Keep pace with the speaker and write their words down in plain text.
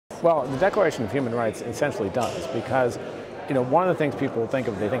Well, the Declaration of Human Rights essentially does, because one of the things people think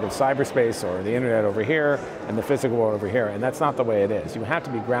of, they think of cyberspace or the internet over here and the physical world over here, and that's not the way it is. You have to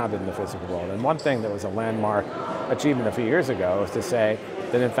be grounded in the physical world. And one thing that was a landmark achievement a few years ago is to say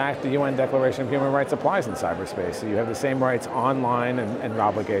that in fact the UN Declaration of Human Rights applies in cyberspace. So you have the same rights online and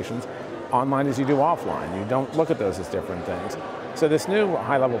obligations online as you do offline. You don't look at those as different things. So this new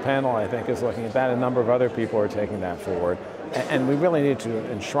high-level panel, I think, is looking at that. A number of other people are taking that forward. And we really need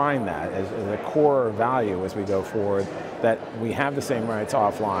to enshrine that as a core value as we go forward, that we have the same rights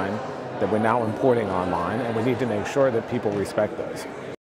offline that we're now importing online, and we need to make sure that people respect those.